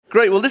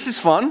Great. Well, this is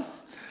fun.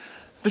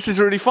 This is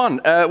really fun.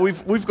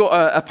 We've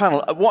got a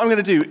panel. What I'm going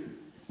to do,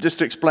 just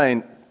to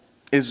explain,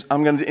 is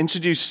I'm going to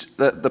introduce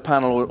the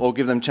panel or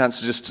give them a chance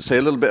to just say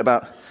a little bit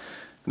about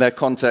their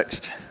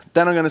context.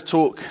 Then I'm going to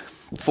talk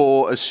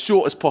for as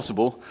short as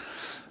possible,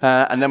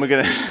 and then we're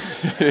going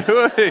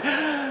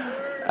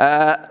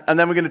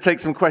to take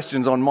some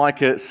questions on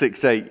Micah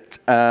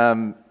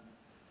 6:8.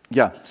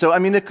 So I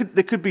mean, there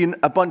could be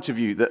a bunch of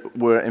you that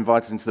were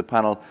invited into the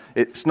panel.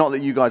 It's not that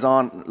you guys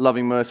aren't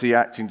loving mercy,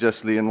 acting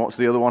justly, and what's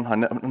the other one? I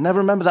never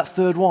remember that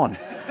third one.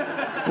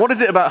 What is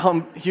it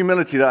about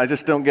humility that I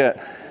just don't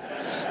get?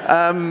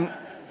 And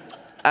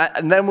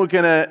then we're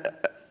gonna,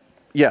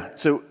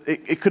 So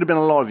it could have been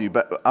a lot of you,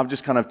 but I've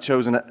just kind of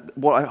chosen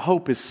what I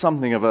hope is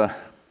something of an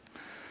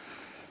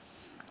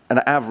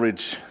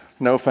average.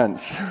 No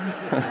offense.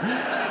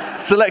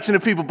 Selection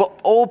of people, but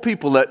all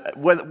people that,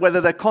 whether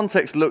their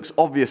context looks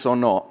obvious or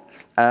not,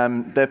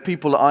 they're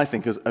people that I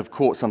think have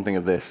caught something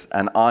of this,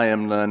 and I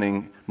am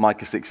learning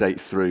Micah 6:8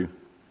 through.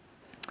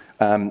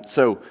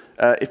 So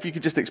if you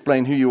could just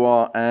explain who you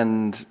are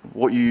and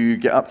what you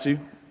get up to,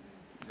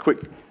 quick,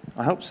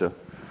 I hope so.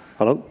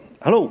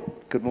 Hello,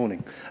 good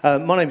morning.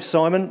 My name's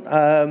Simon.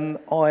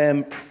 I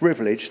am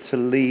privileged to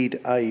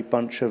lead a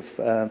bunch of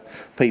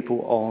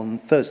people on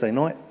Thursday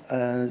night,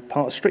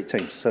 part of street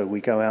teams. So we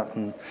go out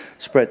and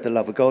spread the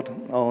love of God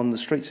on the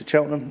streets of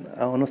Cheltenham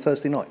on a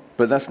Thursday night.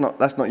 But that's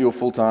not your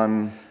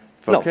full-time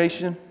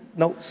vocation?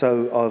 No,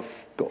 so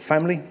I've got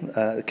family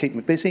that keep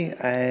me busy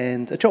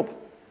and a job.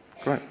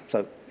 Great.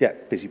 So,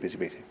 busy.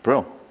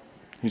 Bro,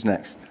 who's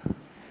next?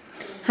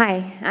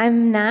 Hi,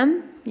 I'm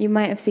Nam. You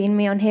might have seen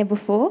me on here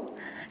before.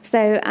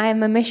 So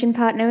I'm a mission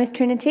partner with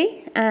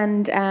Trinity,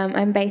 and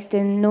I'm based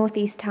in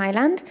northeast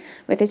Thailand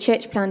with a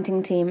church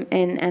planting team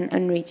in an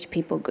unreached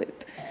people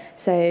group.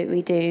 So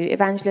we do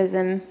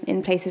evangelism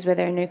in places where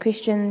there are no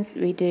Christians.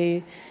 We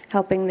do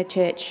helping the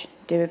church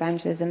do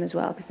evangelism as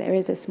well, because there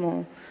is a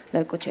small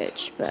local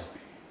church, but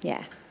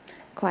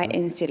quite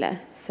insular.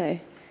 So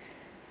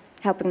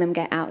helping them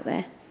get out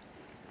there.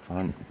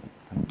 Fun.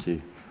 Thank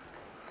you.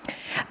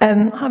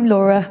 I'm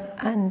Laura,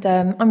 and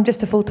I'm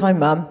just a full-time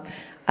mum.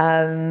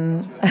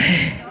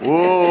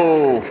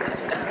 Whoa!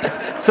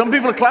 Some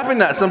people are clapping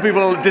that. Some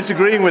people are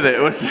disagreeing with it.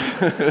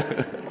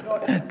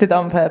 Did that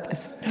on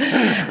purpose.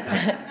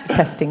 Just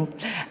testing.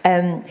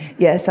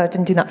 So I've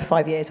been doing that for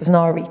 5 years. I was an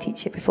RE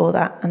teacher before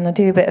that, and I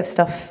do a bit of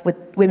stuff with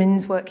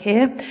women's work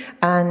here,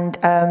 and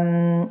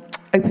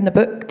open the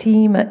book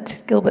team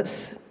at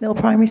Gilbert's little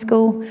primary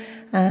school,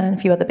 and a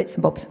few other bits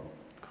and bobs.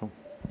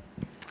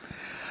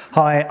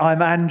 Hi,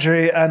 I'm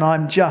Andrew, and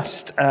I'm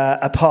just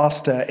a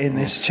pastor in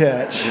this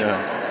church.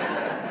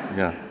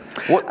 Yeah.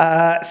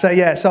 So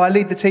I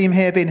lead the team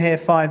here, been here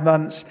 5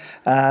 months.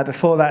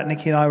 Before that,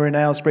 Nikki and I were in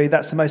Aylesbury.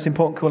 That's the most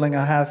important calling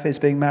I have, is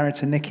being married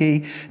to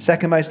Nikki.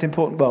 Second most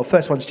important,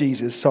 first one's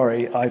Jesus,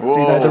 sorry, I do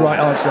know the right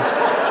answer.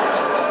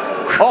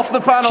 Off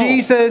the panel!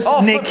 Jesus,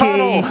 Off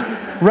Nikki,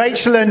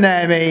 Rachel and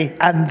Naomi,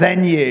 and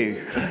then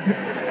you.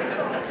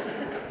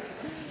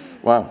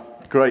 Wow.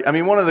 Great. I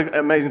mean, one of the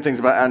amazing things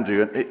about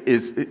Andrew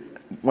is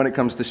when it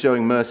comes to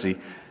showing mercy,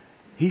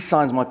 he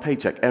signs my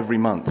paycheck every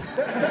month.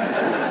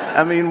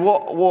 I mean,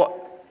 what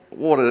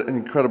an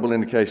incredible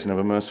indication of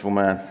a merciful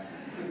man.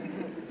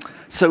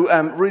 So,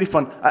 really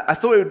fun. I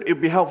thought it would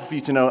be helpful for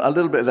you to know a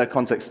little bit of their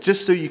context,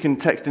 just so you can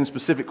text in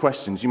specific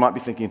questions. You might be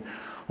thinking,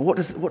 well, what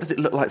does it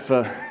look like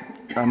for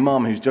a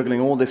mum who's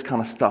juggling all this kind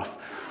of stuff?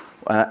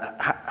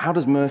 How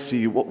does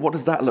mercy? What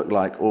does that look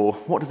like? Or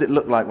what does it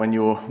look like when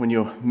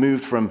you're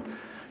moved from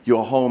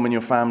your home and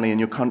your family and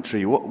your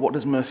country? What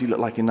does mercy look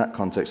like in that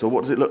context? Or what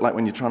does it look like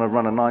when you're trying to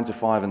run a 9 to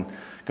 5 and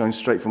going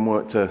straight from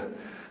work to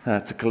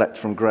collect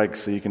from Greg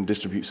so you can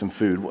distribute some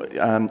food?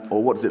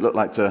 Or what does it look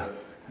like to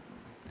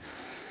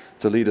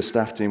lead a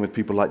staff team with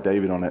people like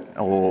David on it?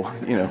 Or,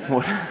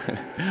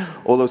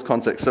 all those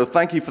contexts. So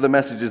thank you for the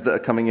messages that are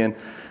coming in.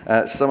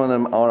 Some of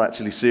them are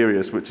actually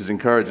serious, which is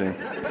encouraging.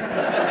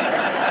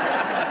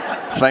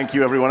 Thank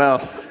you, everyone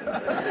else.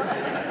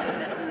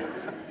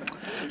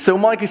 So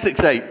Micah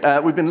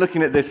 6:8, we've been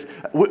looking at this.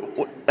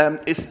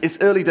 It's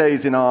early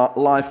days in our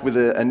life with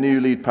a new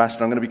lead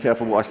pastor. I'm going to be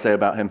careful what I say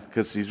about him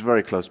because he's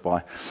very close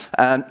by.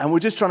 And we're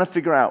just trying to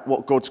figure out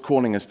what God's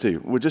calling us to.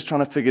 We're just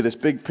trying to figure this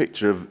big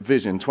picture of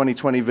vision,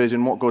 2020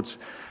 vision,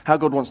 how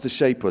God wants to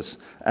shape us.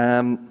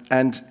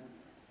 And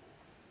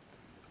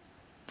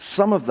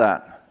some of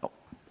that,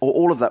 or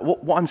all of that,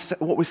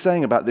 what we're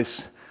saying about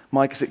this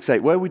Micah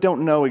 6:8, where we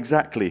don't know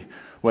exactly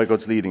where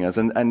God's leading us,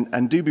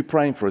 and do be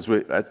praying for us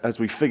as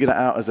we figure that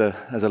out as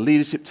a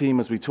leadership team,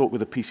 as we talk with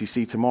the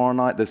PCC tomorrow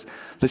night. There's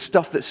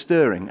stuff that's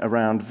stirring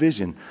around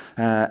vision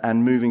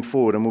and moving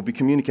forward, and we'll be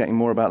communicating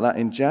more about that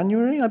in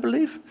January, I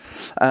believe.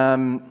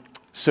 But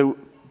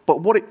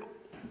what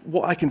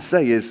I can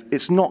say is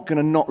it's not going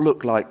to not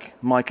look like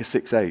Micah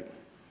 6:8.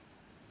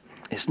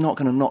 It's not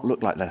going to not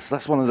look like this.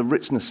 That's one of the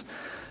richness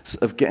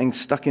of getting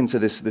stuck into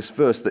this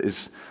verse that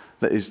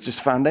is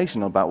just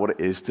foundational about what it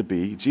is to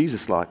be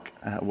Jesus-like,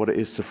 what it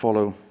is to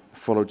follow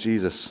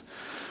Jesus.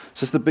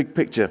 So it's the big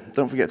picture.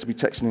 Don't forget to be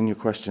texting in your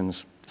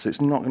questions. So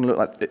it's not going to look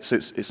like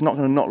it's not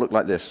going to not look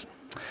like this.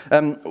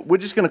 We're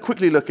just going to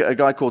quickly look at a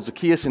guy called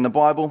Zacchaeus in the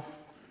Bible.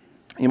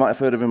 You might have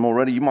heard of him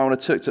already. You might want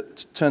to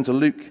turn to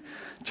Luke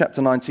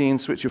chapter 19,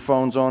 switch your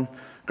phones on,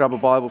 grab a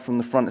Bible from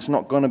the front. It's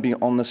not going to be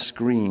on the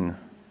screen.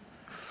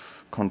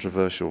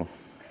 Controversial.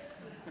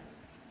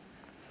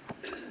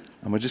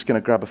 And we're just going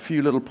to grab a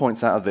few little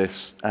points out of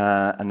this,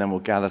 and then we'll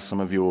gather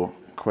some of your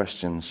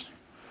questions.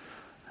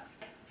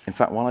 In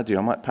fact, while I do,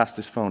 I might pass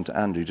this phone to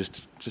Andrew,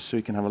 just so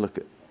he can have a look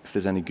at if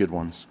there's any good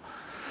ones.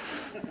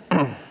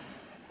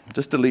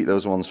 Just delete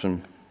those ones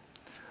from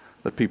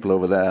the people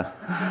over there.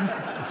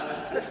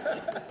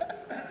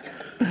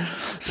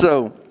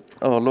 So,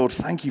 oh Lord,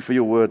 thank you for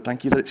your word.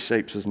 Thank you that it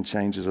shapes us and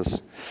changes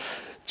us.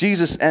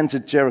 Jesus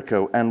entered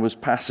Jericho and was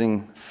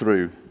passing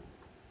through.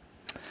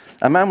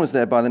 A man was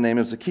there by the name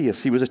of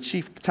Zacchaeus. He was a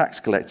chief tax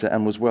collector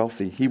and was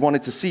wealthy. He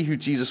wanted to see who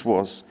Jesus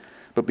was,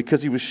 but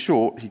because he was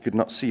short, he could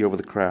not see over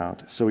the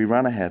crowd. So he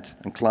ran ahead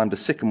and climbed a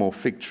sycamore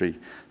fig tree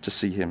to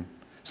see him,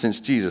 since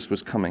Jesus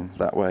was coming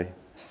that way.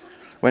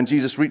 When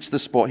Jesus reached the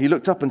spot, he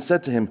looked up and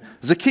said to him,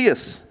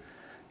 "Zacchaeus,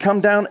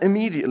 come down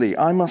immediately.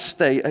 I must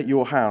stay at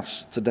your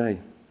house today."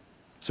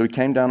 So he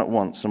came down at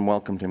once and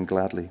welcomed him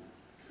gladly.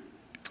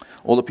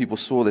 All the people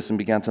saw this and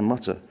began to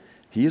mutter,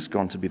 "He has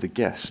gone to be the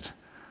guest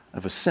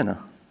of a sinner."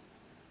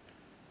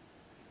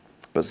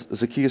 But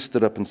Zacchaeus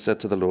stood up and said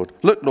to the Lord,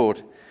 "Look,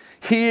 Lord,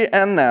 here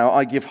and now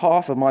I give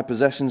half of my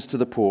possessions to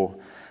the poor,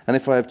 and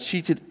if I have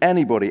cheated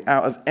anybody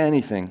out of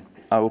anything,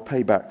 I will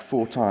pay back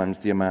 4 times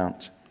the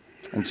amount."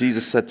 And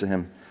Jesus said to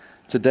him,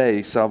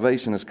 "Today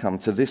salvation has come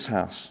to this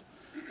house,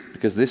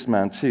 because this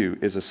man too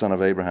is a son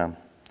of Abraham."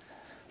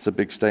 It's a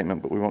big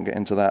statement, but we won't get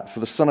into that. For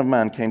the Son of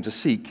Man came to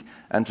seek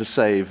and to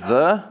save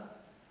the...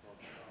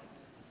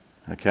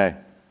 Okay.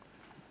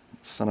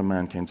 The Son of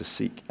Man came to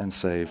seek and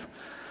save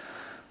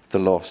the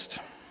lost.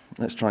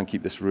 Let's try and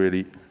keep this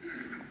really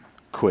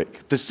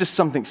quick. There's just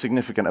something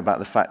significant about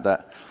the fact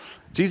that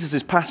Jesus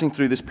is passing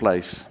through this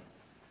place,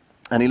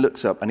 and he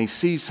looks up and he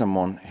sees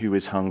someone who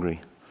is hungry.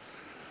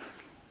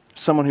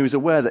 Someone who is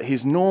aware that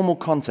his normal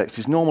context,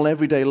 his normal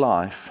everyday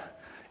life,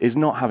 is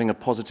not having a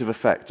positive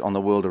effect on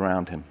the world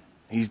around him.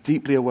 He's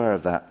deeply aware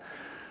of that,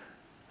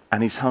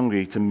 and he's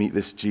hungry to meet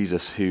this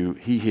Jesus who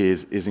he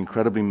hears is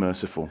incredibly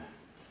merciful,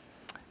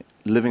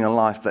 living a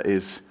life that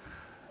is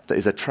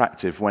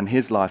attractive when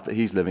his life that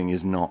he's living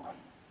is not.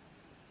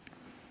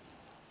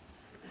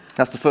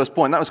 That's the first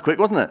point. That was quick,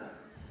 wasn't it?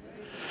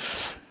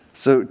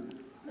 So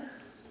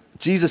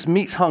Jesus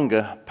meets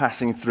hunger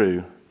passing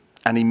through,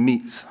 and he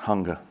meets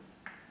hunger.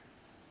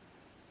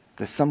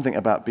 There's something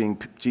about being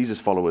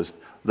Jesus followers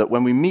that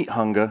when we meet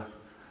hunger,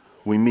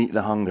 we meet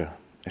the hunger,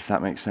 if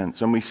that makes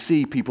sense. When we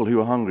see people who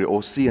are hungry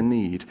or see a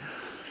need,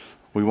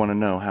 we want to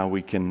know how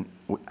we can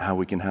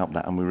help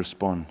that, and we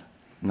respond.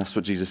 And that's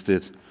what Jesus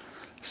did.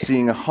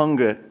 Seeing a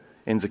hunger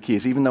in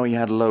Zacchaeus, even though he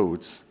had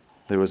loads,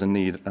 there was a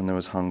need and there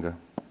was hunger.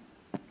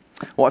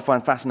 What I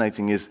find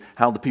fascinating is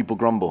how the people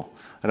grumble.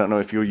 I don't know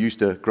if you're used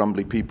to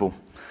grumbly people.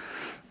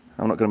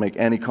 I'm not going to make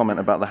any comment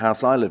about the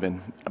house I live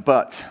in,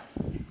 but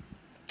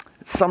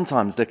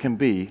sometimes there can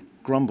be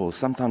grumbles.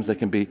 Sometimes there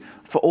can be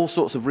for all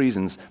sorts of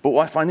reasons. But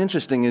what I find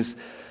interesting is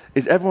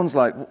everyone's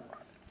like,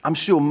 I'm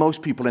sure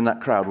most people in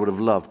that crowd would have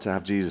loved to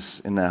have Jesus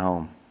in their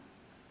home,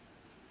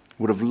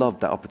 would have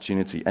loved that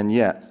opportunity, and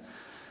yet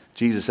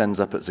Jesus ends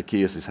up at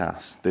Zacchaeus'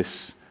 house,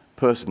 this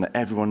person that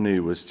everyone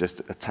knew was just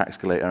a tax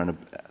collector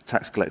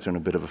and a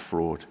bit of a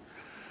fraud.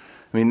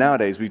 I mean,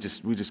 nowadays we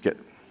just get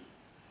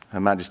Her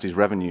Majesty's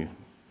Revenue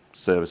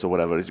Service or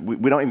whatever.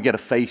 We don't even get a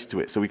face to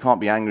it, so we can't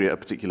be angry at a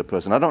particular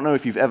person. I don't know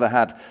if you've ever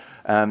had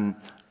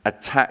a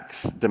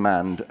tax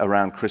demand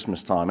around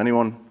Christmas time.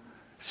 Anyone?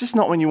 It's just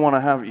not when you want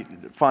to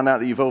find out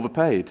that you've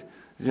overpaid,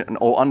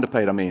 or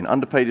underpaid,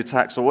 underpaid your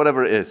tax or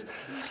whatever it is.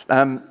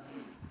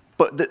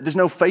 But there's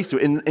no face to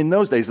it. In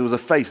those days, there was a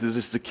face. There was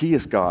this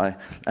Zacchaeus guy,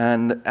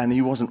 and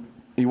he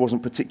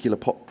wasn't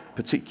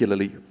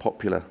particularly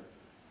popular.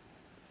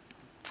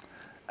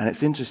 And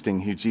it's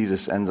interesting who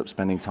Jesus ends up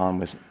spending time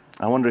with.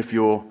 I wonder if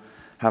you're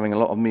having a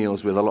lot of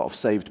meals with a lot of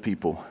saved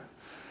people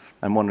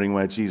and wondering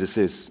where Jesus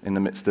is in the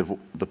midst of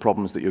the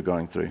problems that you're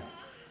going through.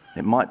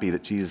 It might be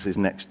that Jesus is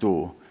next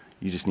door.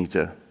 You just need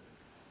to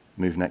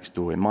move next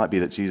door. It might be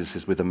that Jesus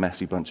is with a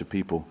messy bunch of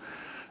people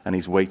and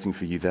he's waiting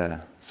for you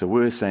there. So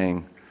we're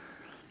saying,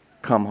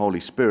 come Holy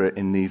Spirit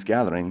in these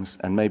gatherings,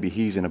 and maybe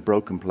he's in a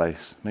broken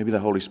place. Maybe the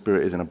Holy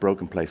Spirit is in a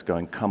broken place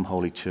going, come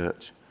Holy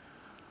Church.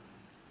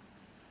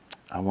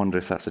 I wonder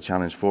if that's a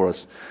challenge for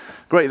us.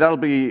 Great, that'll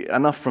be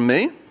enough from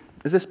me.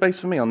 Is there space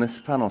for me on this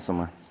panel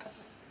somewhere?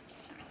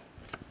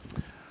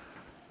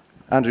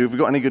 Andrew, have we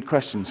got any good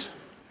questions?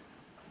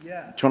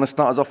 Yeah. Do you want to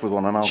start us off with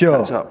one and I'll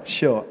catch up?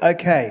 Sure.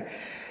 Okay.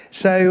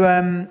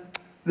 So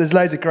there's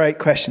loads of great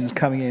questions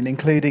coming in,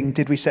 including,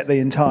 did we set the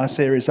entire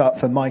series up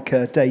for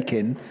Micah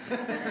Dakin?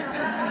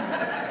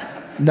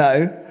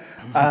 No.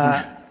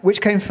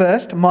 Which came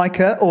first,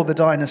 Micah or the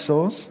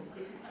dinosaurs?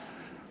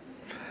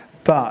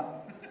 But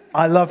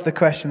I love the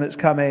question that's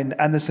come in,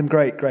 and there's some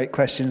great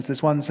questions.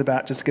 There's ones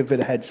about, just to give a bit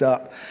of heads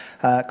up,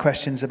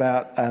 questions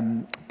about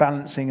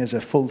balancing as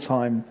a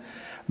full-time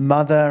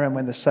mother and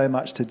when there's so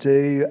much to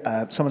do.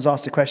 Someone's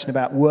asked a question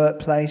about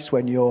workplace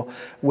when you're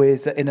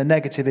in a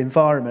negative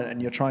environment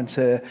and you're trying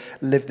to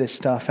live this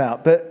stuff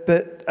out.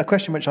 But a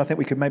question which I think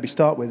we could maybe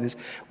start with is,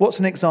 what's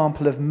an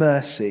example of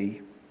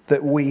mercy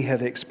that we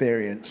have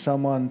experienced?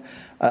 Someone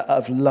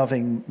of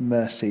loving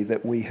mercy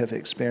that we have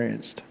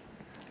experienced.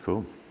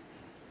 Cool.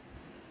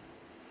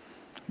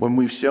 When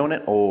we've shown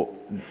it or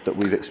that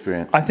we've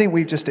experienced? I think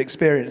we've just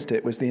experienced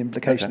it was the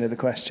implication of the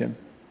question.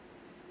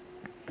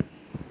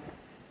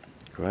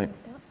 Great.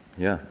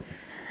 Yeah.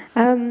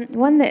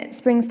 One that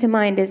springs to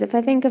mind is if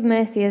I think of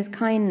mercy as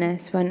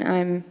kindness when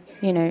I'm,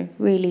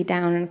 really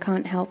down and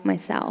can't help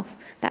myself,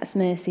 that's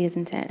mercy,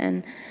 isn't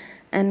it?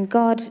 And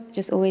God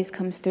just always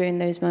comes through in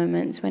those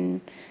moments when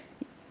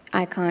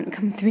I can't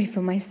come through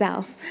for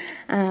myself.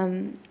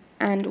 And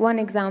one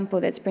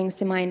example that springs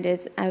to mind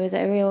is I was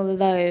at a real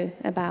low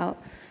about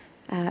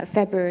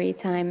February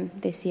time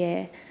this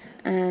year,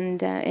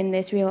 and in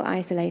this real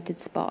isolated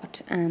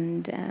spot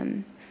and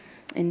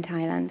in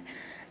Thailand.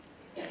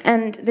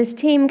 And this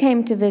team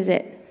came to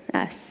visit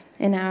us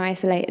in our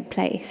isolated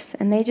place,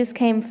 and they just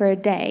came for a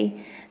day.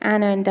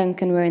 Anna and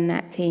Duncan were in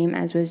that team,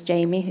 as was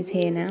Jamie, who's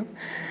here now.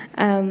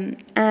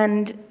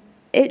 And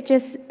it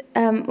just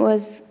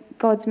was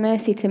God's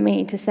mercy to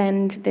me to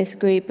send this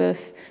group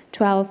of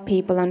 12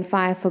 people on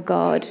fire for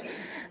God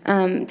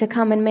to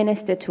come and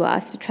minister to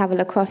us, to travel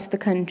across the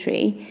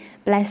country,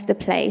 bless the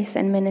place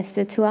and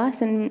minister to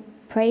us and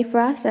pray for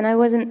us. And I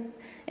wasn't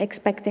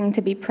expecting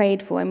to be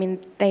prayed for. I mean,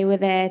 they were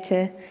there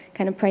to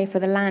kind of pray for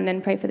the land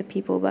and pray for the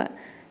people, but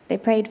they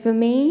prayed for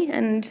me,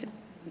 and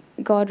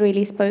God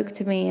really spoke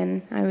to me,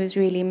 and I was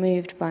really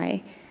moved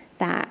by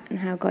that and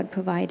how God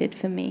provided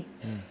for me.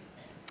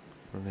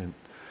 Brilliant.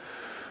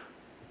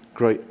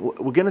 Great.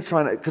 We're going to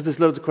try and, because there's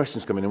loads of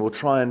questions coming in, we'll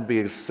try and be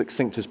as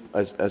succinct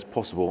as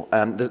possible.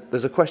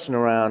 There's a question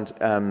around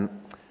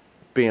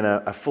being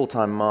a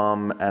full-time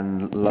mom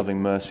and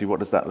loving mercy. What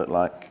does that look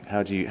like?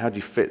 How do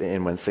you fit it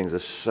in when things are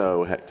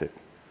so hectic?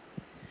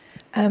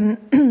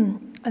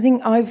 I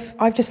think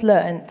I've just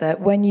learned that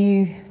when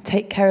you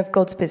take care of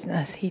God's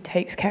business, He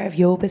takes care of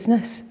your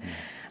business.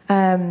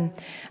 And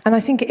I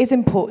think it is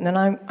important, and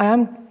I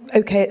am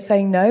okay at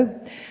saying no.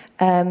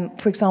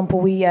 For example,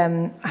 we're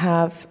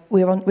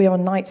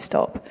on Night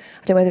Stop.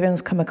 I don't know whether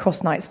everyone's come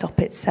across Night Stop.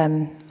 It's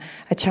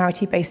a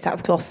charity based out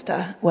of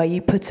Gloucester where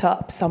you put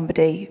up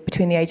somebody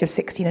between the age of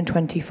 16 and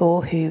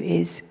 24 who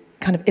is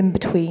kind of in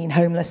between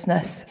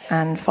homelessness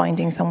and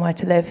finding somewhere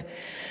to live.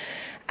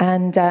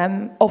 And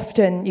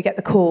often you get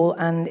the call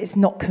and it's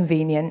not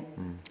convenient.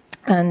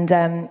 And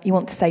you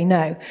want to say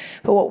no.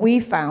 But what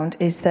we've found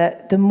is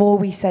that the more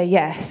we say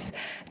yes,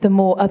 the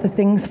more other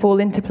things fall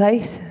into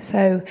place.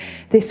 So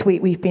this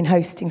week we've been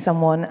hosting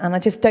someone, and I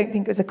just don't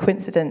think it was a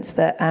coincidence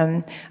that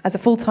as a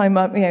full-time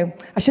mum,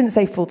 I shouldn't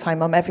say full-time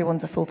mum,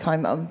 everyone's a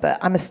full-time mum, but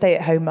I'm a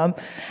stay-at-home mum.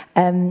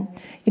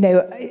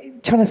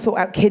 Trying to sort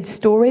out kids'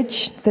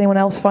 storage. Does anyone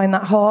else find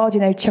that hard?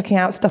 Chucking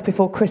out stuff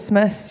before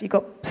Christmas. You've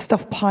got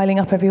stuff piling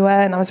up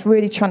everywhere, and I was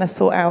really trying to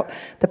sort out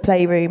the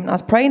playroom, and I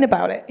was praying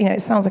about it.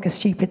 It sounds like a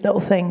stupid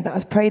little thing, but I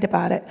was prayed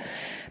about it.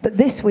 But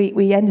this week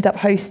we ended up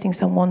hosting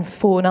someone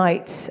 4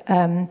 nights,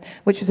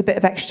 which was a bit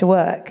of extra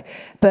work.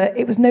 But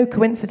it was no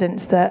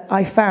coincidence that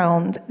I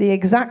found the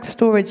exact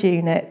storage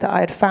unit that I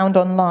had found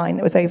online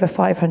that was over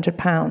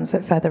 £500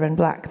 at Feather and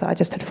Black that I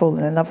just had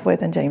fallen in love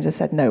with, and James had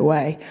said, no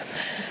way.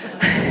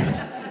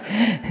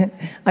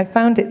 I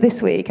found it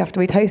this week after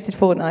we'd hosted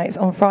 4 nights.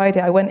 On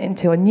Friday, I went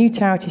into a new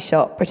charity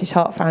shop, British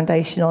Heart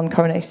Foundation on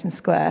Coronation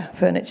Square,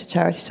 furniture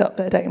charity shop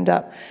that had opened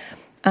up.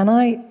 And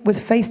I was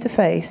face to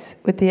face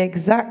with the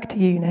exact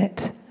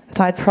unit that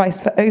I had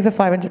priced for over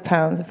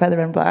 £500 at Feather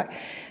and Black.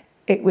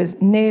 It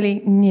was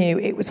nearly new.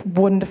 It was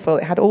wonderful.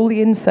 It had all the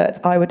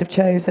inserts I would have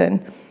chosen,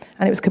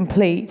 and it was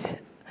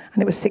complete,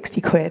 and it was 60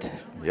 quid.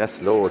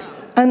 Yes, Lord.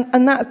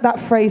 And that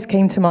phrase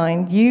came to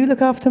mind. You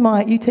look after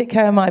you take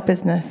care of my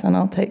business, and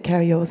I'll take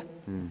care of yours.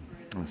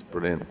 That's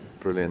brilliant.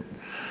 Brilliant.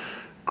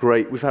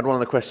 Great. We've had one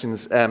of the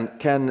questions.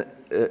 Can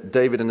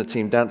David and the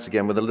team dance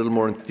again with a little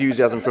more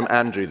enthusiasm from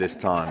Andrew this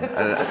time?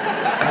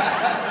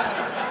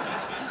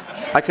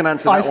 I can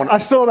answer that one. I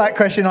saw that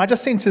question. I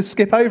just seemed to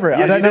skip over it.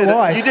 Yeah, I don't know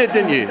why. You did,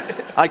 didn't you?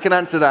 I can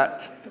answer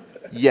that.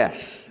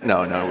 Yes.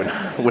 No,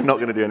 we're not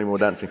going to do any more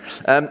dancing.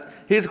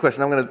 Here's a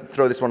question. I'm going to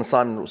throw this one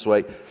Simon's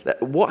way.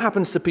 What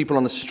happens to people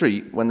on the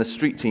street when the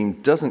street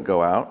team doesn't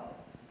go out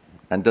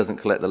and doesn't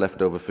collect the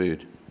leftover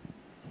food?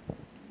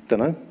 Don't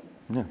know.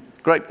 Yeah.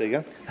 Great. There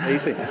you go.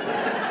 Easy.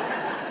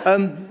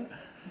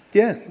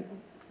 Yeah.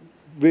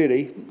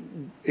 Really,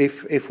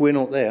 if we're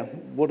not there,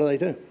 what do they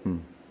do?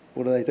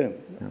 What do they do?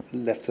 Yeah.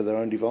 Left to their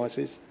own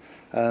devices,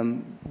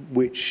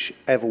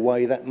 whichever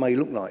way that may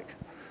look like.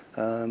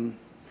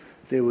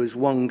 There was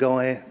one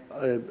guy,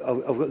 I've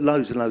got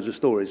loads and loads of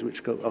stories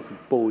which I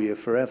could bore you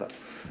forever,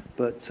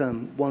 but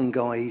one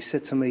guy, he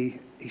said to me,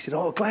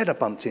 oh, glad I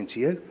bumped into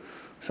you.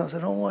 So I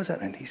said, oh, why is that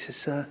then? He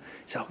says, I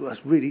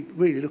was really,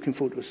 really looking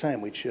forward to a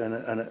sandwich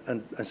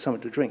and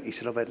something to drink. He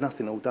said, I've had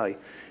nothing all day.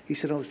 He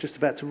said, I was just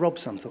about to rob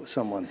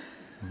someone.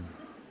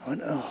 I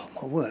went, oh,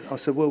 my word. I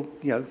said, well,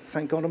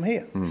 thank God I'm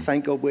here.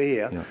 Thank God we're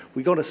here. Yeah.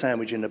 We got a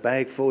sandwich in the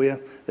bag for you.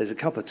 There's a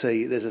cup of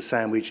tea, there's a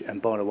sandwich, and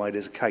by the way,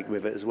 there's a cake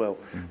with it as well.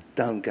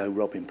 Don't go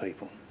robbing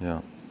people. Yeah.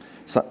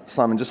 So,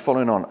 Simon, just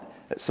following on,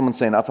 someone's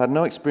saying, I've had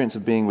no experience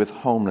of being with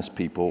homeless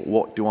people.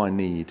 What do I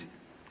need?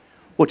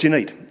 What do you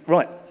need?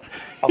 Right.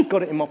 I've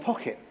got it in my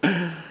pocket.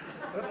 There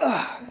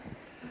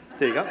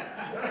you go.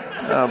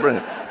 Oh,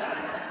 brilliant.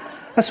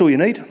 That's all you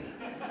need.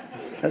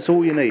 That's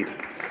all you need.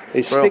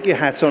 Is stick your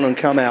hat on and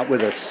come out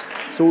with us.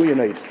 That's all you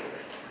need.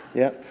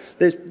 Yeah.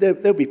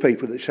 There'll be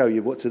people that show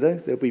you what to do.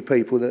 There'll be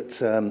people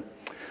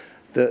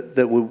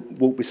that will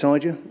walk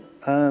beside you.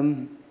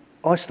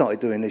 I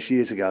started doing this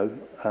years ago,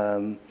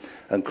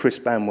 and Chris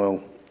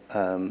Banwell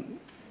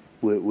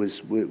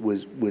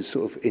was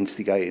sort of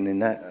instigating in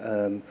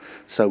that.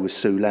 So was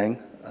Sue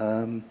Lang.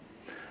 And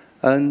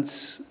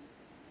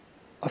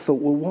I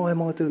thought, well, why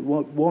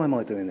am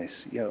I doing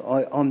this?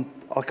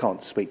 I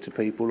can't speak to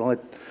people.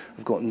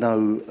 I've got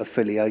no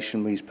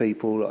affiliation with these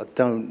people. I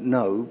don't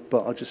know,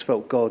 but I just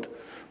felt God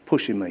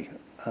pushing me.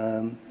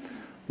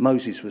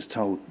 Moses was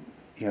told,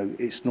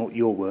 it's not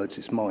your words,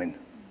 it's mine.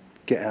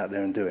 Get out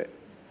there and do it.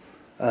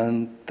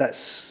 And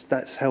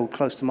that's held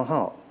close to my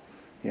heart.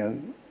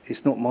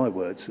 It's not my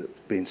words that are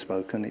being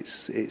spoken.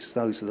 It's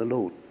those of the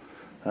Lord.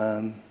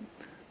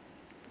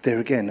 There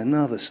again,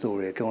 another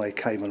story. A guy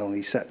came along.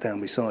 He sat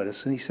down beside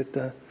us, and he said,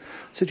 "I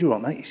said, you all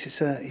right, mate?" He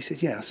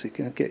said, "Yeah." I said,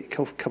 "Can I get you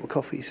a cup of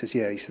coffee?" He says,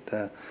 "Yeah." He said,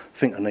 "I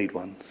think I need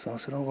one." So I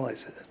said, "All right." He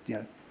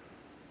said,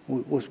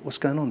 what's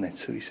going on then?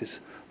 So he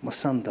says, "My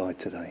son died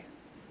today."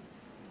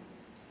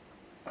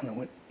 And I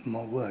went,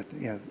 "My word,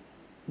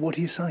 what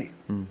do you say?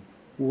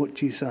 What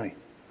do you say?"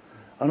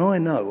 And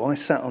I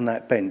sat on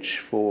that bench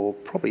for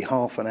probably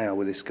half an hour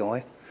with this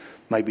guy,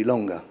 maybe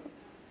longer,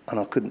 and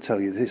I couldn't tell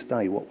you to this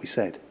day what we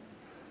said.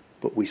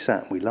 But we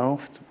sat, we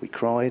laughed, we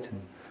cried,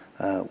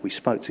 we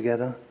spoke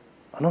together,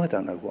 and I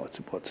don't know what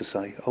to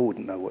say. I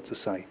wouldn't know what to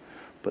say,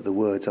 but the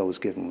words I was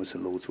given was the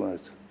Lord's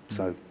words.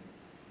 So,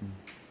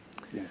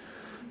 yeah.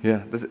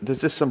 Yeah, there's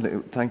just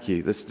something. Thank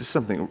you. There's just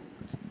something,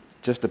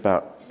 just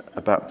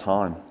about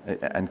time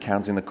and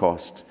counting the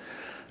cost,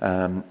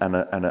 and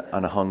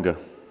a hunger.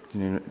 Do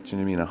you know what I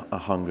mean? A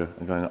hunger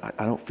and going.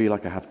 I don't feel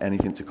like I have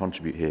anything to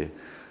contribute here,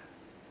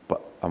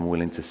 but I'm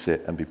willing to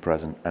sit and be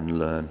present and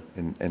learn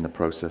in the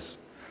process.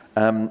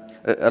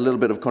 A little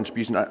bit of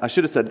contribution. I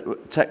should have said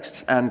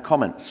texts and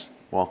comments.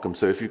 Welcome.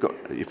 So if you've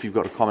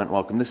got a comment,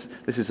 welcome. This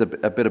is a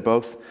bit of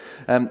both.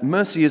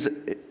 Mercy is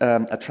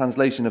a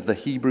translation of the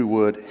Hebrew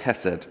word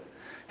hesed.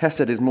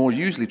 Hesed is more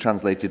usually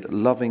translated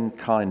loving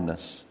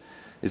kindness.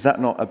 Is that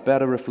not a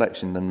better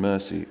reflection than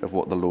mercy of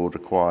what the Lord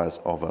requires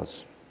of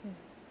us?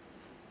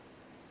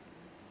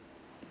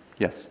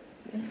 Yes.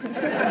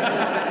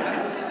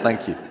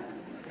 Thank you.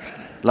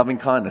 Loving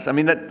kindness. I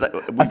mean,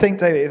 I think,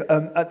 David,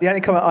 the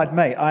only comment I'd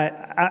make, I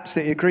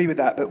absolutely agree with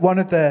that. But one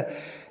of the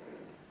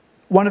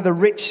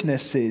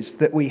richnesses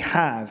that we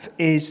have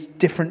is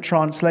different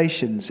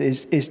translations,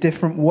 is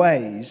different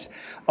ways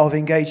of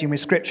engaging with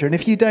Scripture. And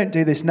if you don't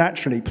do this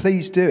naturally,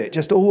 please do it.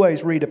 Just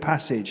always read a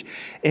passage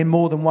in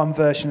more than one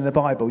version of the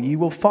Bible. You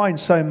will find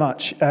so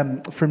much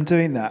from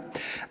doing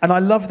that. And I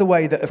love the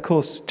way that, of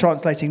course,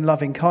 translating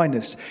loving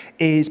kindness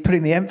is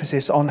putting the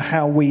emphasis on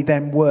how we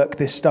then work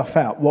this stuff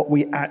out, what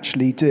we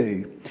actually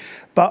do.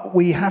 But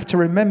we have to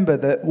remember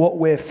that what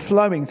we're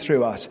flowing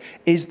through us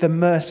is the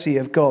mercy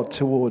of God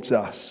towards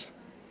us.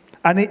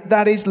 And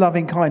that is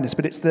loving kindness,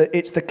 but it's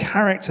the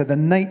character, the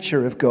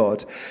nature of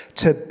God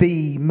to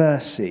be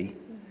mercy.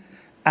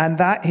 And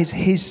that is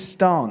his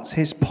stance,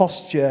 his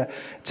posture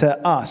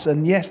to us.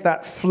 And yes,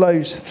 that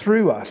flows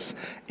through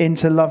us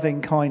into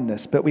loving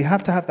kindness. But we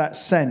have to have that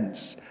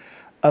sense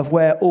of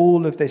where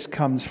all of this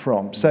comes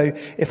from. So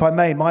if I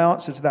may, my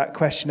answer to that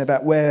question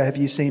about where have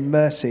you seen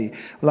mercy?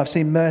 Well, I've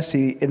seen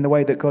mercy in the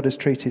way that God has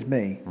treated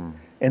me,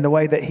 in the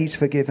way that he's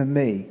forgiven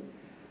me.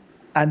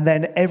 And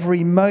then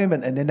every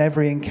moment and in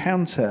every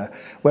encounter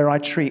where I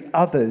treat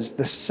others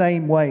the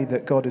same way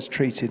that God has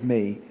treated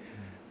me,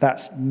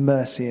 that's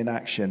mercy in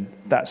action.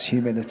 That's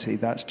humility.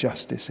 That's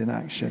justice in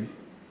action.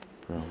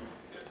 Well,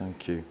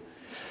 thank you.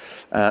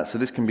 So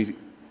this can be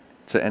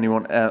to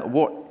anyone.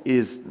 What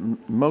is the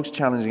most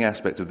challenging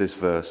aspect of this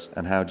verse,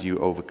 and how do you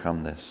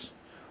overcome this?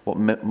 What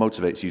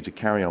motivates you to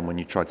carry on when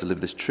you try to live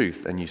this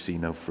truth and you see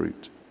no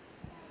fruit?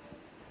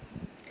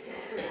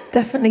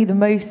 Definitely the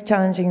most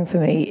challenging for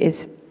me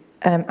is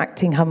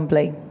acting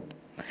humbly,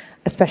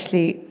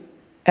 especially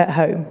at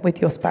home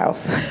with your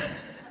spouse.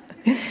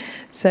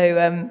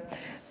 So,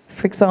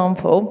 for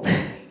example,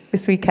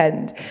 this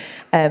weekend,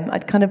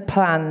 I'd kind of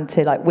planned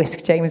to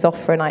whisk James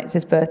off for a night. It's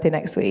his birthday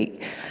next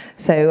week.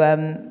 So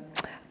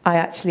I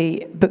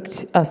actually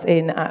booked us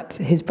in at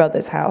his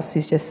brother's house,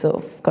 who's just sort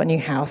of got a new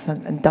house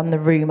and done the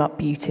room up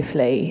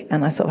beautifully.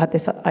 And I sort of had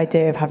this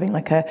idea of having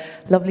like a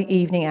lovely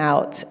evening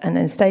out and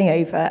then staying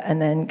over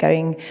and then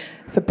going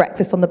for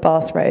breakfast on the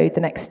Bath Road the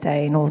next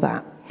day and all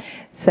that.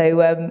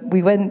 So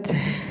we went,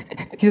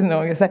 he doesn't know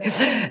what I'm going to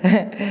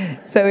say.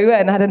 So we went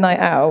and had a night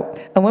out.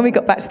 And when we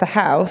got back to the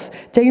house,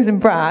 James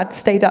and Brad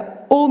stayed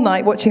up all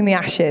night watching The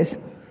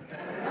Ashes.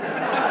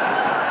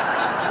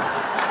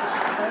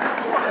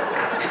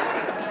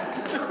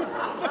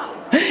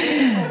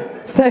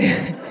 So,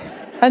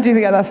 Andrew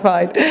think, oh, that's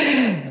fine.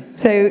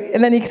 So,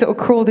 and then he sort of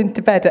crawled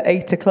into bed at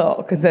 8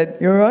 o'clock and said,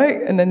 "You all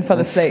right?" And then fell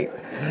asleep.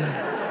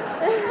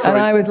 And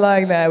I was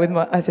lying there with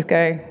I was just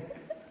going,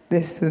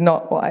 this was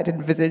not what I'd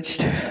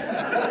envisaged.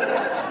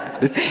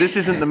 This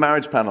isn't the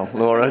marriage panel,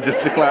 Laura,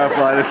 just to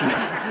clarify.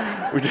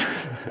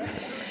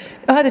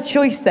 I had a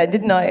choice then,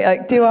 didn't I?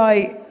 Like, do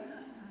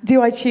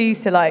I choose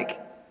to, like,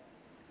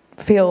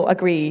 feel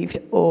aggrieved,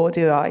 or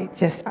do I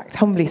just act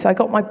humbly? So I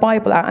got my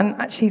Bible out, and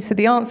actually, so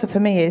the answer for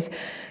me is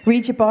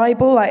read your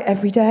Bible like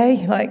every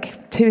day,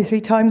 like 2 or 3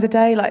 times a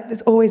day. Like,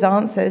 there's always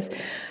answers.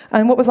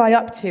 And what was I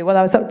up to? Well,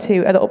 I was up to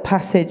a little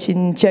passage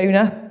in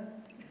Jonah,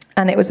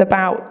 and it was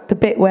about the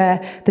bit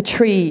where the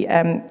tree,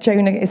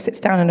 Jonah sits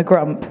down in a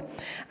grump,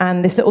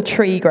 and this little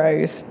tree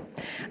grows,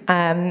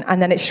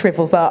 and then it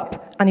shrivels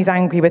up, and he's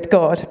angry with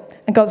God.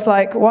 And God's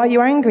like, "Why are you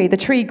angry? The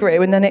tree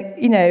grew, and then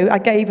I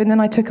gave, and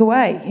then I took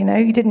away.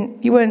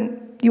 You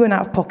weren't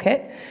out of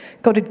pocket.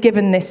 God had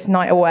given this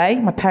night away.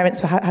 My parents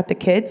had the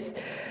kids,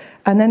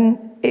 and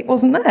then it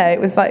wasn't there.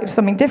 It was like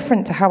something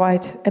different to how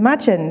I'd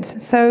imagined.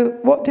 So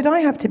what did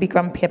I have to be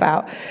grumpy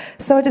about?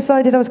 So I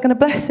decided I was going to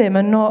bless him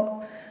and not."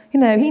 He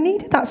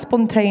needed that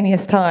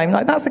spontaneous time.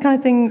 Like, that's the kind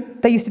of thing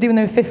they used to do when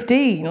they were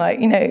 15. Like,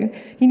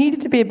 he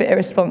needed to be a bit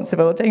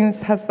irresponsible.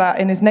 James has that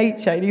in his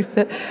nature. He needs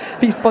to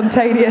be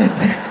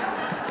spontaneous.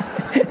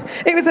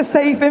 It was a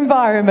safe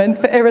environment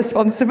for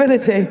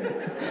irresponsibility.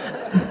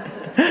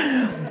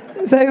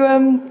 So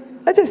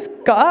I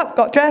just got up,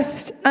 got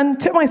dressed, and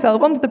took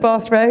myself onto the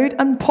Bath Road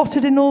and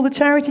potted in all the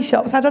charity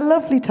shops. Had a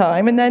lovely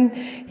time, and then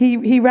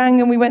he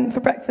rang and we went for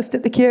breakfast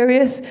at the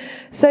Curious.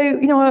 So,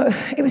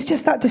 it was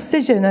just that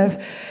decision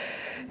of,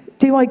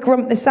 do I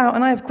grump this out?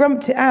 And I have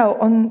grumped it out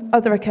on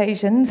other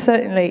occasions,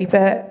 certainly,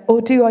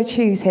 or do I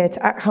choose here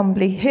to act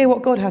humbly, hear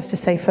what God has to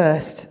say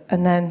first,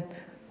 and then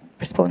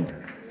respond?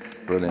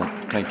 Brilliant.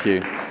 Thank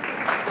you.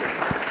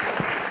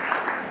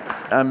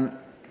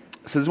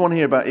 So there's one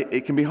here about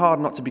it can be hard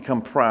not to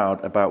become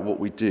proud about what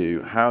we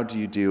do. How do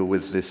you deal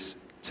with this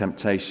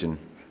temptation?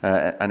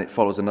 And it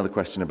follows another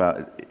question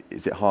about,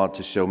 is it hard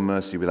to show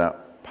mercy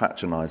without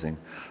patronizing?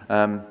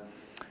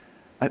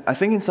 I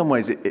think in some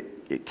ways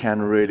it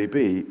can really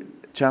be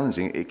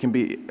challenging. It can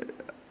be,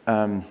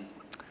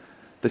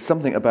 there's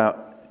something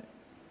about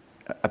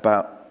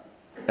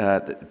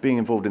being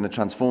involved in the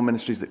Transform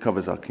Ministries that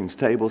covers our King's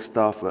Table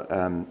stuff,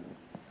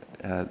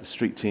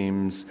 street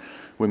teams,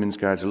 women's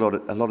garage, a lot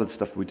of the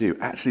stuff we do.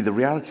 Actually, the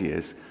reality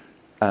is,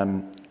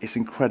 it's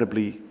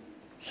incredibly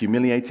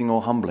humiliating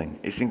or humbling.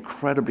 It's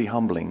incredibly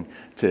humbling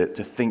to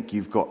think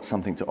you've got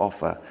something to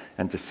offer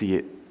and to see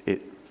it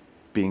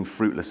being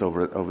fruitless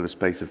over the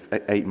space of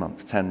 8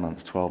 months, 10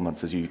 months, 12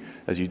 months, as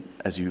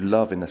you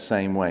love in the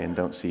same way and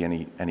don't see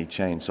any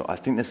change. So I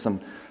think there's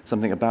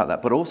something about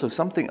that, but also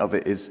something of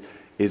it is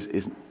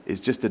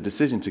just a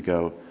decision to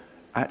go,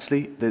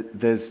 actually,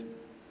 there's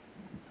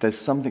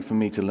something for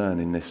me to learn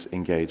in this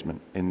engagement,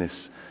 in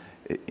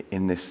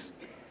this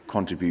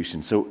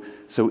contribution. So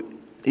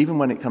even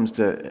when it comes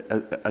to,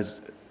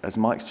 as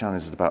Mike's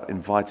challenge is about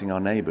inviting our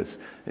neighbours,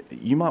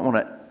 you might want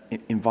to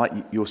invite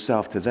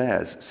yourself to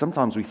theirs.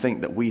 Sometimes we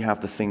think that we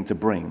have the thing to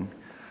bring,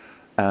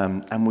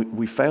 and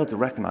we fail to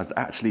recognise that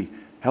actually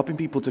helping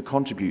people to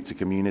contribute to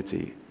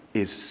community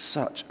is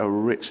such a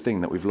rich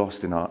thing that we've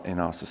lost in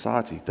our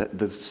society. That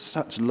there's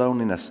such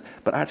loneliness,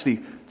 but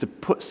actually to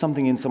put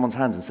something in someone's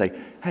hands and say,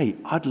 "Hey,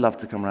 I'd love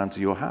to come around to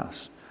your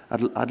house.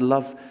 I'd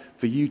love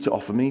for you to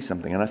offer me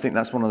something." And I think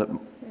that's one of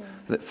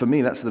for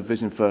me, that's the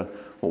vision for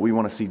what we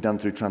want to see done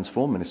through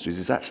Transform Ministries.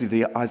 Is actually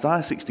the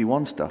Isaiah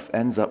 61 stuff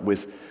ends up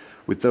with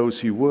those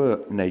who were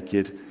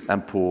naked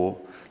and poor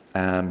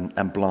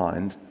and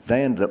blind.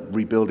 They ended up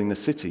rebuilding the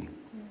city.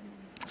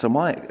 So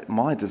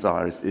my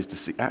desire is to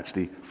see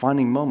actually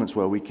finding moments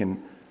where we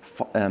can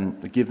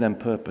give them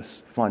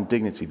purpose, find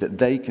dignity, that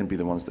they can be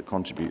the ones that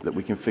contribute, that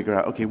we can figure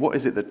out, okay, what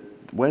is it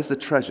where's the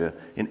treasure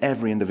in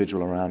every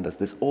individual around us?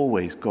 There's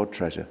always God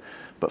treasure.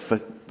 But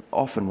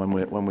often when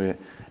we're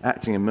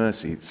acting in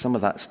mercy, some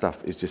of that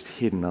stuff is just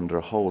hidden under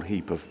a whole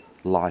heap of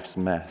life's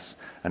mess,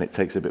 and it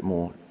takes a bit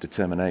more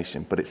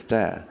determination, but it's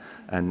there,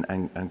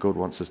 and God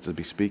wants us to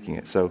be speaking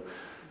it. So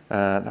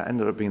that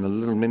ended up being a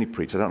little mini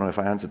preach. I don't know if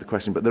I answered the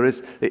question, but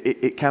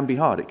it can be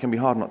hard. It can be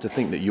hard not to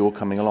think that you're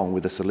coming along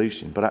with a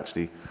solution, but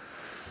actually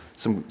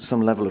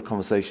some level of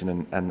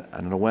conversation and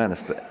an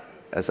awareness that,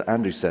 as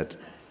Andrew said,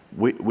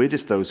 we're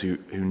just those who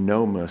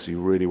know mercy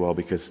really well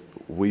because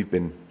we've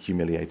been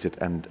humiliated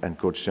and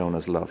God's shown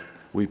us love.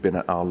 We've been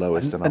at our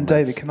lowest and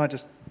David, can I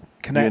just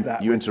connect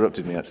that. You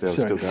interrupted me, actually. I was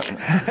still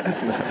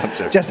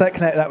going. Just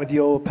connect that with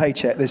your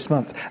paycheck this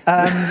month.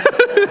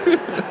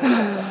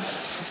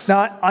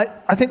 Now,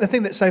 I think the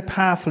thing that's so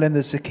powerful in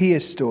the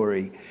Zacchaeus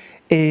story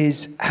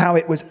is how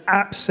it was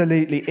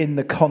absolutely in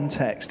the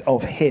context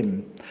of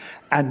him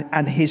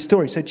and his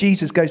story. So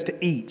Jesus goes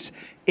to eat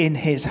in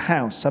his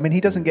house. I mean,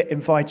 he doesn't get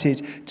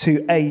invited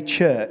to a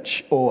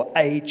church or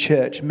a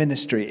church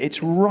ministry.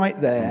 It's right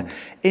there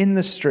in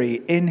the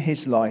street, in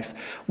his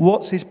life.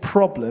 What's his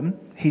problem?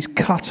 He's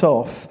cut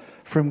off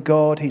from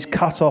God. He's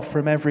cut off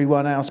from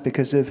everyone else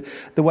because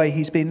of the way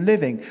he's been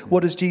living.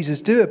 What does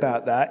Jesus do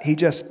about that? He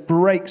just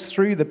breaks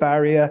through the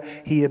barrier.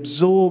 He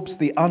absorbs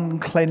the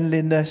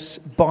uncleanliness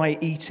by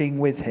eating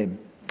with him.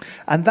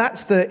 And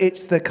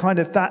it's the kind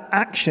of that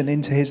action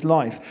into his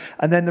life.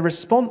 And then the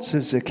response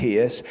of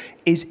Zacchaeus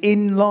is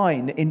in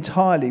line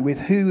entirely with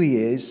who he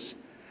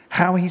is,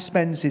 how he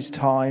spends his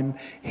time,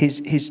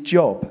 his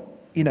job.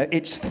 You know,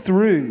 it's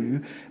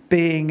through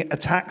being a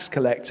tax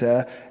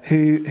collector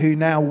who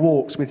now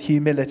walks with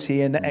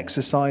humility and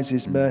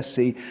exercises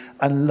mercy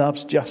and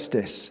loves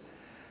justice.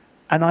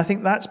 And I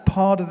think that's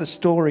part of the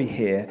story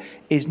here,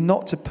 is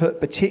not to put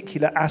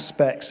particular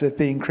aspects of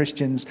being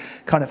Christians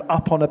kind of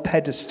up on a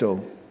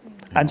pedestal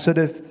and sort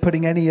of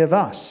putting any of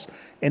us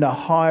in a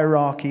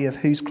hierarchy of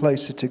who's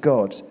closer to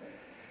God.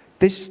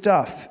 This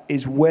stuff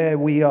is where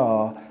we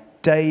are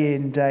day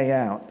in, day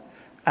out.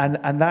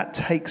 And that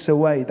takes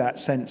away that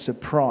sense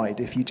of pride.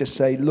 If you just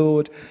say,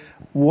 Lord,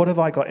 what have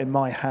I got in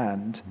my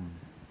hand?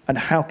 And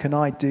how can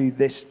I do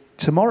this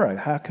tomorrow?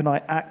 How can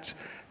I act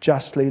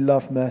justly,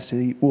 love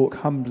mercy, walk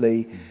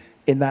humbly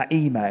in that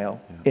email,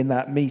 in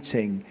that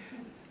meeting,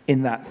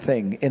 in that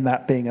thing, in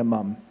that being a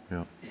mum?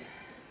 Yeah.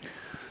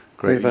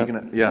 Great.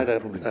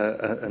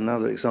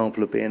 Another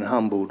example of being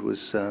humbled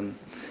was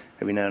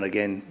every now and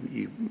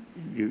again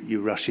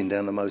you're rushing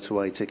down the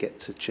motorway to get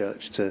to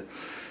church to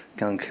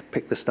go and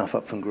pick the stuff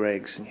up from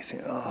Greg's, and you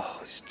think, oh,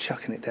 he's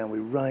chucking it down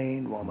with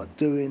rain, why am I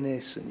doing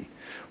this? And you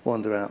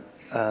wander out.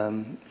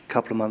 A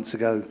couple of months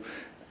ago,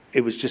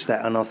 it was just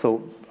that, and I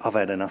thought, I've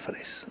had enough of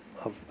this.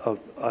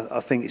 I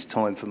think it's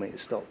time for me to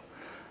stop.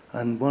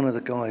 And one of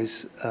the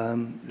guys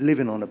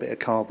living on a bit of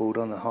cardboard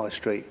on the high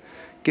street,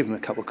 give him a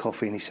cup of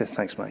coffee, and he said,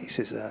 thanks, mate. He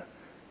says,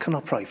 can I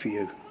pray for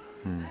you?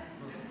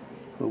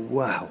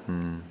 Wow.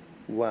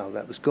 Wow,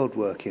 that was God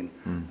working.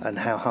 And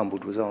how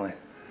humbled was I?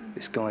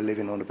 This guy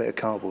living on a bit of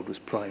cardboard was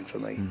praying for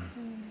me.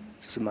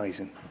 It's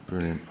amazing.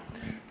 Brilliant.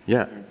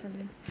 Yeah.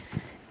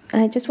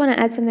 I just want to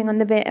add something on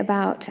the bit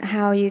about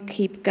how you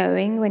keep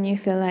going when you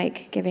feel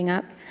like giving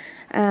up.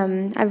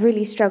 I've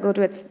really struggled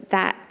with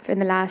that in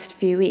the last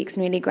few weeks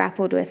and really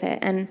grappled with it.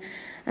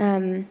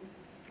 And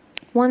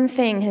one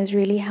thing has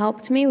really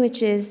helped me,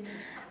 which is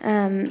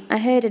I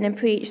heard in a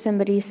preach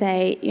somebody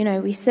say, you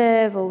know, we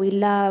serve or we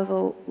love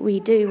or we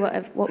do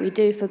what we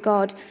do for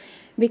God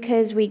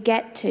because we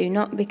get to,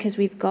 not because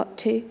we've got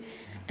to.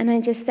 And I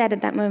just said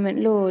at that moment,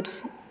 Lord,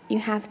 you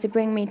have to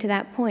bring me to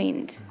that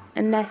point.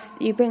 Unless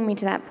you bring me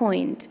to that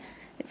point,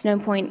 it's no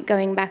point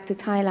going back to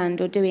Thailand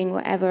or doing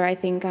whatever I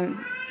think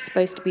I'm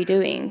supposed to be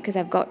doing because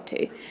I've got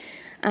to.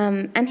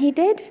 And he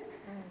did.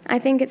 I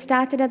think it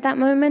started at that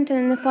moment and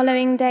in the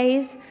following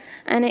days.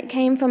 And it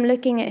came from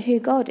looking at who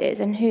God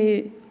is and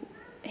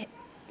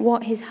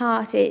what his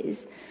heart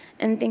is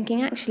and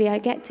thinking, actually, I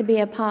get to be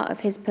a part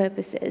of his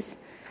purposes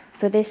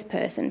for this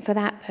person, for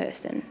that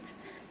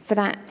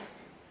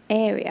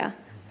area,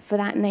 for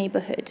that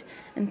neighbourhood,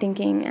 and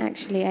thinking,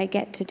 actually, I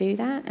get to do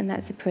that, and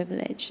that's a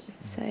privilege.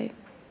 So,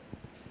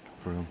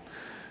 brilliant.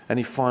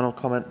 Any final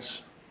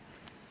comments?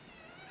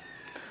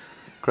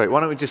 Great.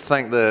 Why don't we just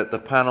thank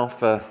the panel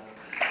for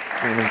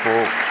being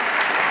involved.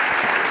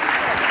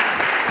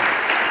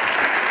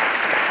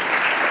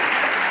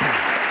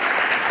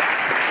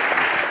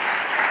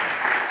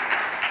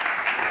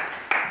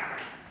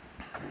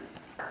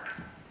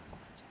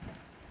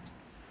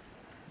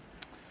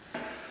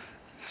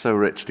 So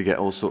rich to get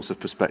all sorts of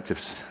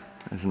perspectives,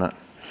 isn't it?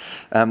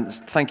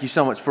 Thank you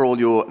so much for all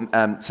your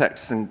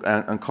texts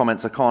and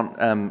comments. I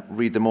can't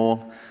read them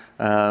all.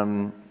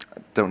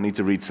 Don't need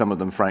to read some of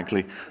them,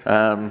 frankly.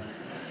 But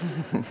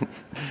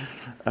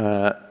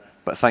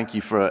thank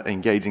you for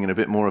engaging in a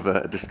bit more of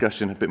a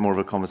discussion, a bit more of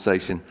a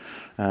conversation.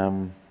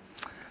 There's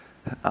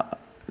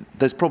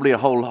probably a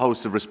whole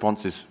host of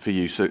responses for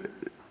you. So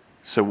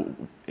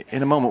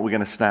in a moment, we're going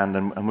to stand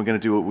and we're going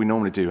to do what we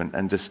normally do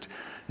and just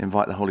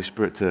invite the Holy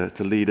Spirit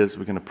to lead us.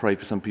 We're going to pray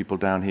for some people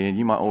down here. And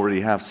you might already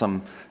have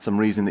some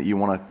reason that you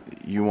want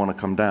to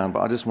come down.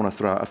 But I just want to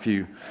throw out a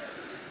few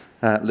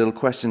little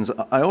questions.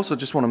 I also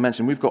just want to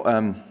mention, we've got,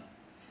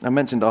 I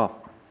mentioned our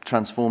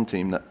Transform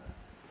team that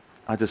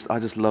I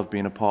just love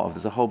being a part of.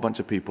 There's a whole bunch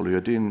of people who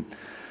are doing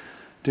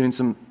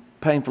some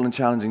painful and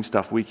challenging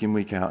stuff week in,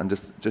 week out, and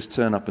just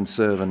turn up and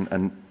serve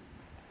and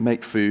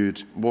make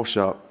food, wash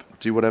up,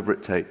 do whatever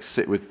it takes,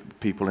 sit with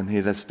people and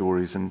hear their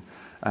stories. And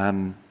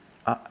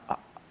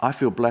I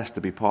feel blessed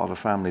to be part of a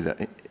family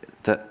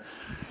that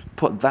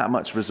put that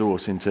much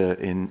resource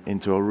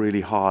into a really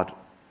hard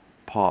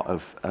part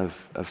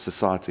of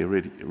society, a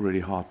really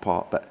hard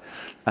part. But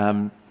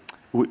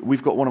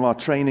We've got one of our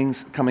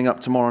trainings coming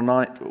up tomorrow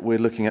night. We're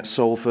looking at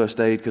soul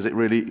first aid because it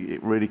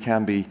really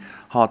can be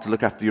hard to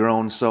look after your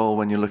own soul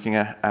when you're looking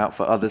out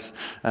for others.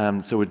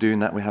 So we're doing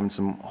that. We're having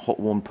some hot,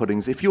 warm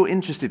puddings. If you're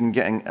interested in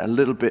getting a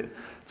little bit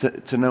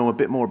to know a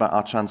bit more about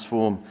our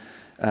Transform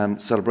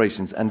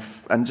celebrations and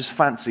just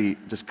fancy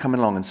just coming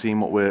along and seeing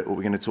what we're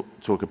going to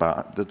talk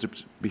about. There'll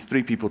be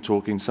 3 people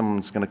talking.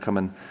 Duncan's going to come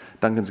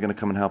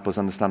and help us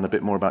understand a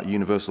bit more about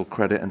universal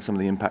credit and some of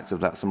the impacts of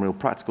that, some real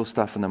practical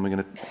stuff, and then we're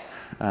going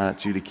to,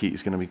 Julie Keat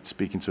is going to be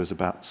speaking to us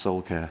about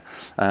soul care.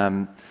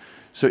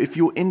 So if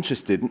you're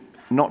interested,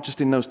 not just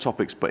in those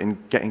topics, but in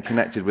getting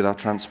connected with our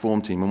Transform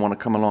team and want to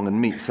come along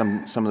and meet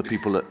some of the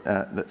people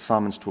that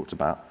Simon's talked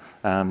about,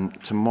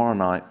 tomorrow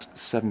night,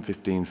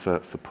 7:15 for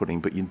pudding,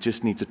 but you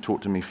just need to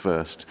talk to me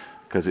first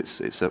because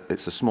it's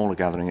a smaller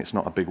gathering. It's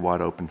not a big,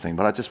 wide open thing.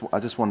 But I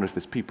just wonder if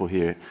there's people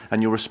here,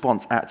 and your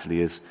response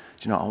actually is,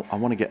 do you know, I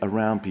want to get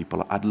around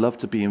people. I'd love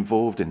to be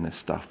involved in this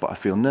stuff, but I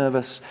feel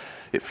nervous.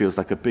 It feels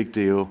like a big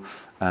deal.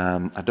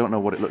 I don't know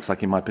what it looks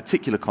like in my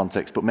particular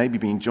context, but maybe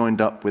being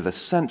joined up with a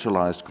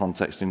centralized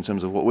context in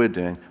terms of what we're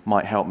doing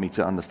might help me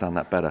to understand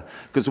that better.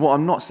 Because what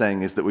I'm not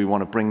saying is that we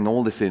want to bring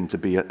all this in to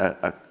be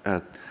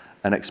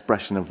an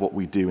expression of what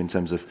we do in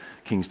terms of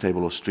King's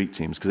Table or street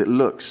teams, because it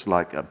looks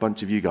like a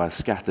bunch of you guys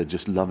scattered,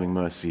 just loving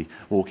mercy,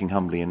 walking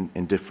humbly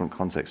in different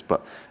contexts.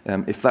 But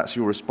if that's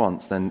your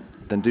response, then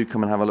do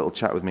come and have a little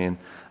chat with me,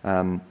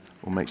 and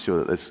we'll make sure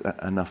that there's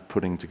enough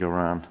pudding to go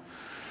around.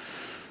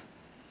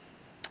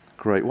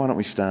 Great. Why don't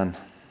we stand?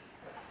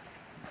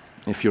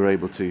 If you're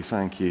able to.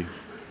 Thank you.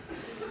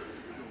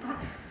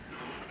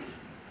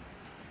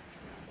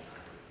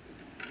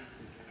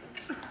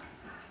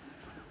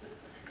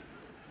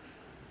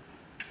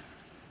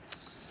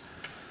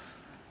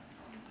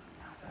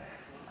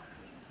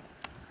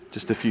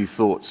 Just a few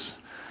thoughts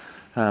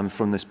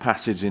from this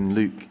passage in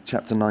Luke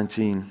chapter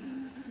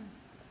 19.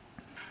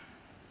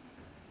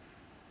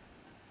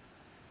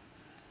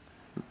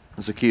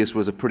 Zacchaeus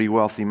was a pretty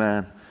wealthy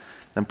man,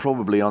 and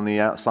probably on the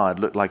outside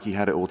looked like he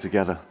had it all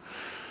together.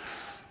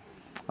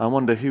 I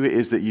wonder who it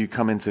is that you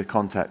come into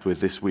contact with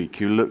this week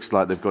who looks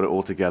like they've got it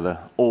all together,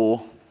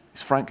 or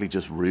is frankly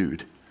just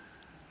rude,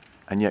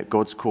 and yet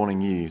God's calling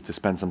you to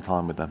spend some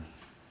time with them.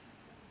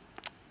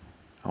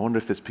 I wonder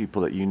if there's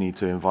people that you need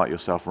to invite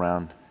yourself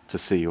around to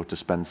see or to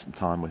spend some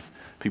time with.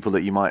 People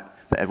that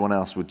that everyone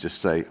else would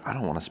just say, I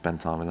don't want to spend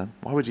time with them.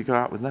 Why would you go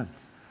out with them?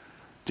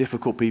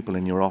 Difficult people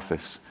in your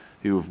office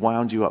who have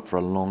wound you up for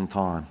a long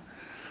time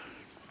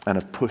and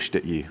have pushed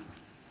at you.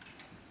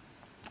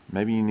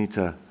 Maybe you need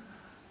to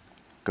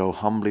go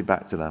humbly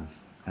back to them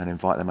and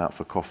invite them out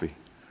for coffee.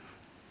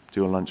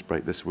 Do a lunch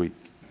break this week.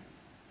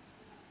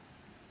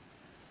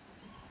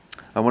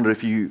 I wonder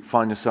if you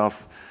find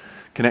yourself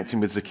connecting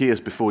with Zacchaeus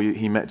before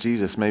he met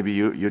Jesus. Maybe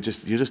you're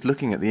just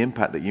looking at the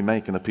impact that you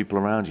make on the people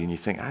around you, and you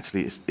think,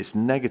 actually, it's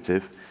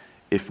negative,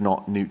 if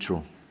not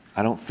neutral.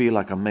 I don't feel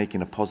like I'm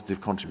making a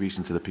positive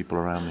contribution to the people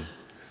around me.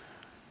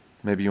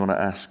 Maybe you want to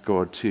ask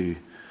God to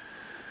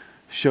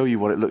show you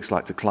what it looks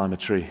like to climb a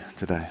tree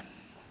today.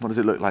 What does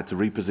it look like to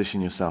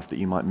reposition yourself that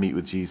you might meet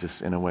with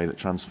Jesus in a way that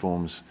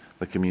transforms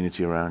the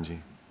community around you?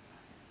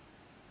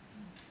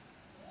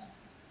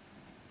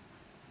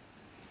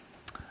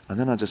 And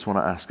then I just want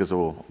to ask us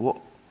all,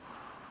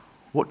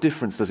 what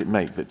difference does it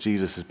make that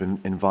Jesus has been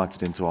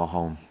invited into our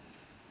home?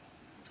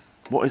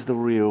 What is the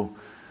real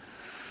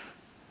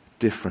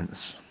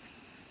difference?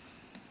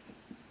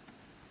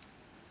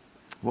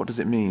 What does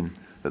it mean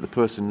that the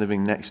person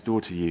living next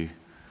door to you,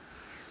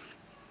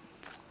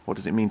 what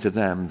does it mean to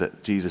them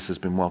that Jesus has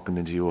been welcomed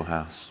into your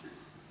house?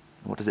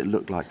 What does it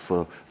look like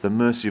for the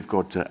mercy of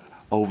God to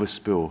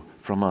overspill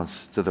from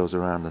us to those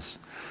around us?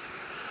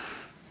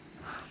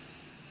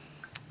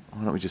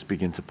 Why don't we just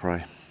begin to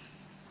pray?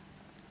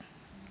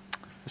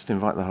 Just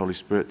invite the Holy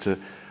Spirit to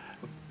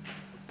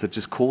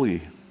just call you.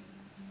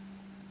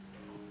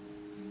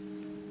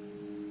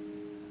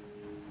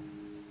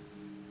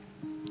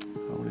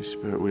 Holy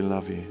Spirit, we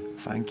love you.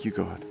 Thank you,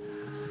 God.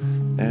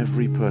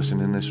 Every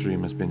person in this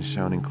room has been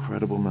shown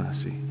incredible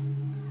mercy.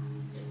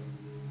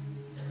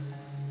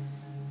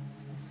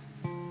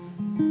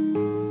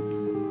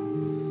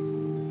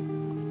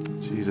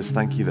 Jesus,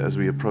 thank you that as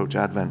we approach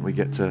Advent, we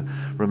get to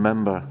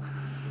remember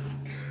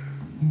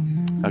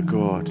a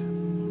God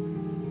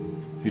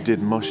who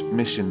did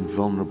mission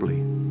vulnerably,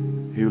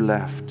 who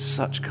left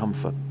such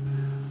comfort,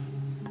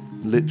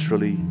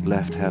 literally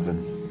left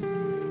heaven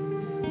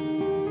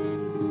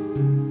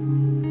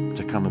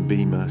to come and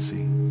be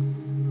mercy,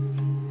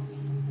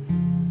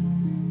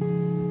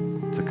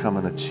 to come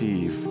and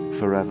achieve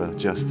forever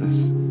justice.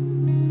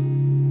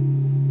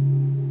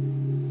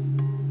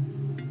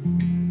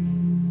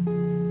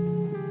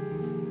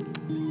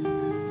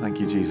 Thank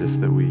you, Jesus,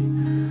 that we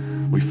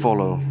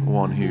follow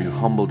one who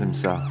humbled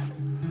himself,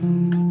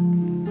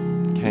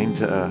 came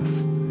to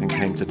earth and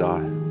came to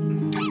die.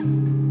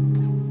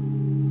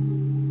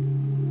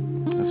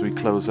 As we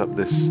close up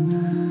this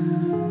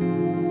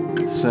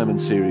sermon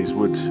series,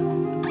 would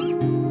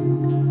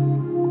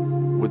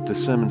the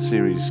sermon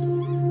series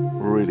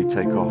really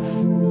take off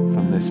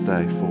from this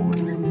day forward.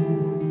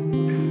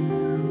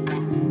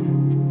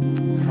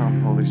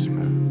 Come, Holy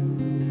Spirit.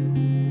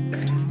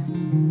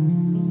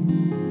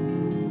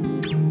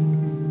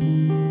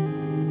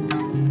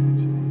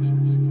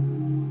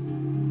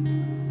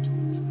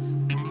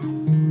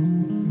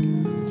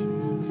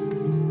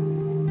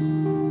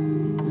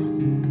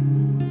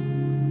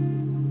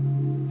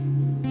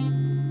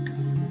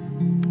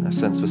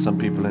 Sense for some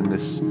people in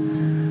this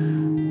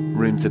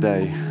room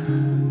today,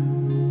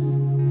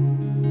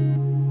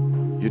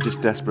 you're just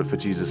desperate for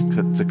Jesus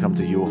to come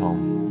to your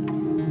home.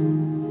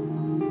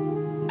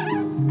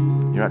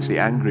 You're actually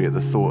angry at the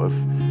thought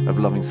of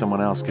loving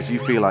someone else because you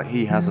feel like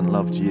he hasn't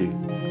loved you.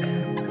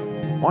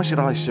 Why should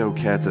I show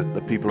care to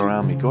the people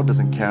around me? God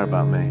doesn't care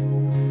about me.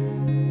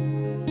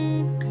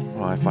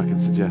 Well, if I can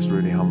suggest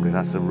really humbly,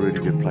 that's a really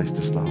good place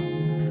to start.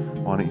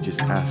 Why don't you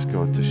just ask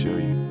God to show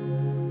you?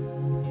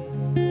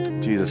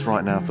 Jesus,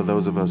 right now, for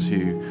those of us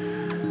who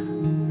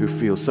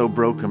feel so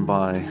broken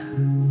by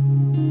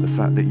the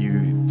fact that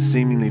you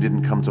seemingly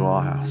didn't come to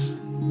our house.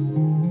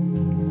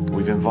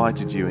 We've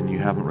invited you and you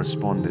haven't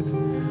responded.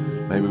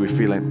 Maybe we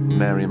feel like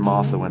Mary and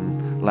Martha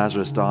when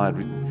Lazarus died.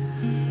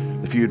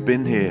 If you had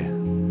been here,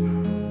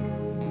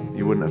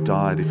 you wouldn't have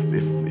died.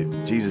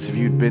 Jesus, if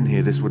you'd been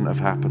here, this wouldn't have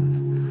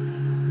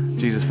happened.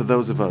 Jesus, for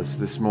those of us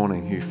this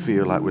morning who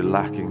feel like we're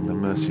lacking the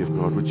mercy of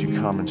God, would you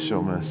come and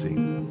show mercy?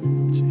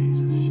 Jesus.